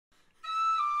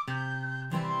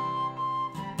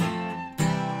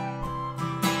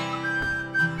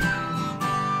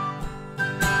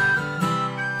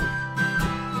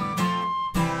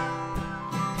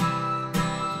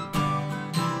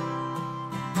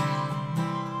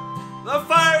The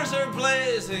fires are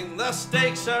blazing, the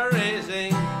stakes are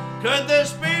raising. Could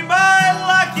this be my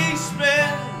lucky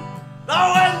spin? The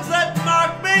ones that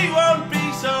mock me won't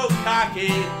be so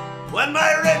cocky when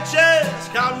my riches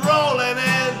come rolling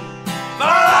in. For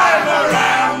I'm a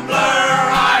rambler,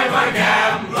 I'm a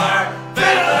gambler.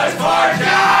 Fiddler's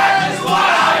fortune is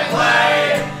what I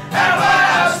play. And when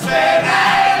I'm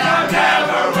spinning, I'm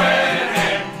never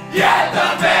winning. Yet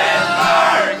the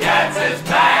fiddler gets his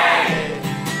pay.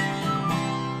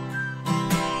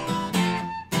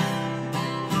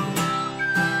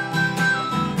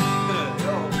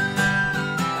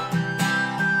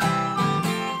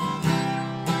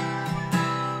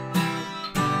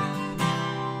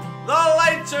 The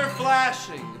lights are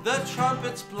flashing, the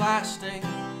trumpets blasting.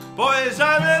 Boys,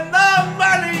 I'm in the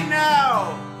money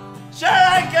now. Sure,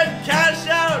 I could cash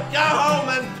out, go home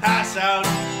and pass out,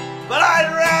 but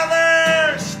I'd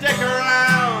rather stick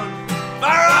around.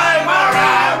 For I'm a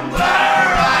rambler,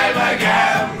 I'm a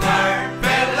gambler.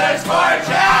 Fiddler's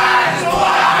fortune is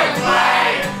what I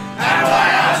play. And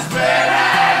when I'm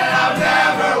spinning, I'm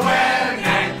never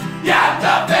winning. Yet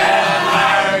the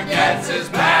fiddler gets his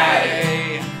pay.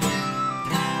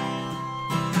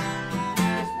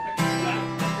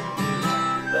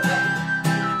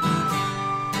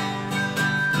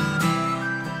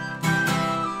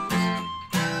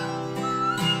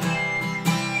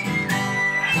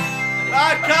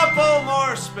 A couple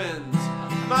more spins,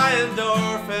 my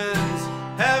endorphins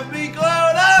have me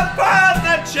glued upon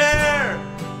the chair.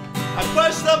 I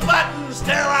push the buttons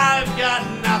till I've got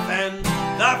nothing.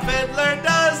 The fiddler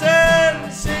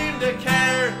doesn't seem to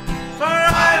care. For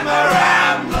I'm a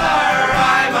rambler,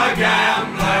 I'm a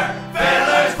gambler.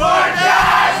 Fiddler's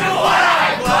fortune is what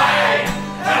I play.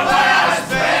 And when I'm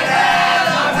spinning,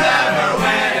 I'm never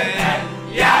winning.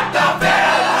 Yet the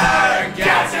fiddler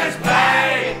gets his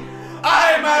pay.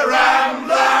 I'm a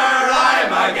rambler,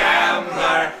 I'm a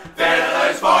gambler.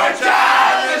 Fiddler's fortune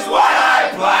is what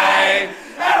I play.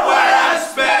 And when I'm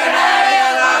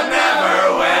spinning, I'm never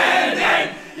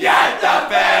winning. Yet the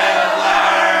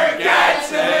fiddler gets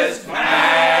his pay.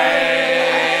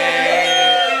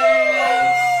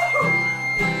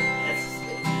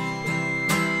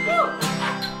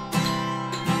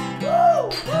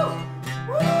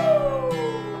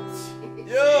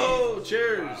 Yo,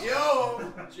 cheers. Yo!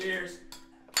 Cheers.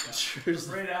 Cheers.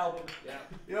 Great album. Yeah.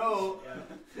 Yo!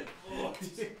 Yeah. Oh,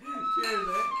 cheers,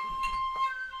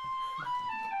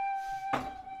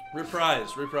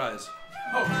 Reprise.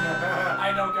 Oh,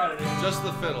 I don't got it. Just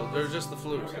the fiddle, or just the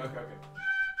flute. Okay.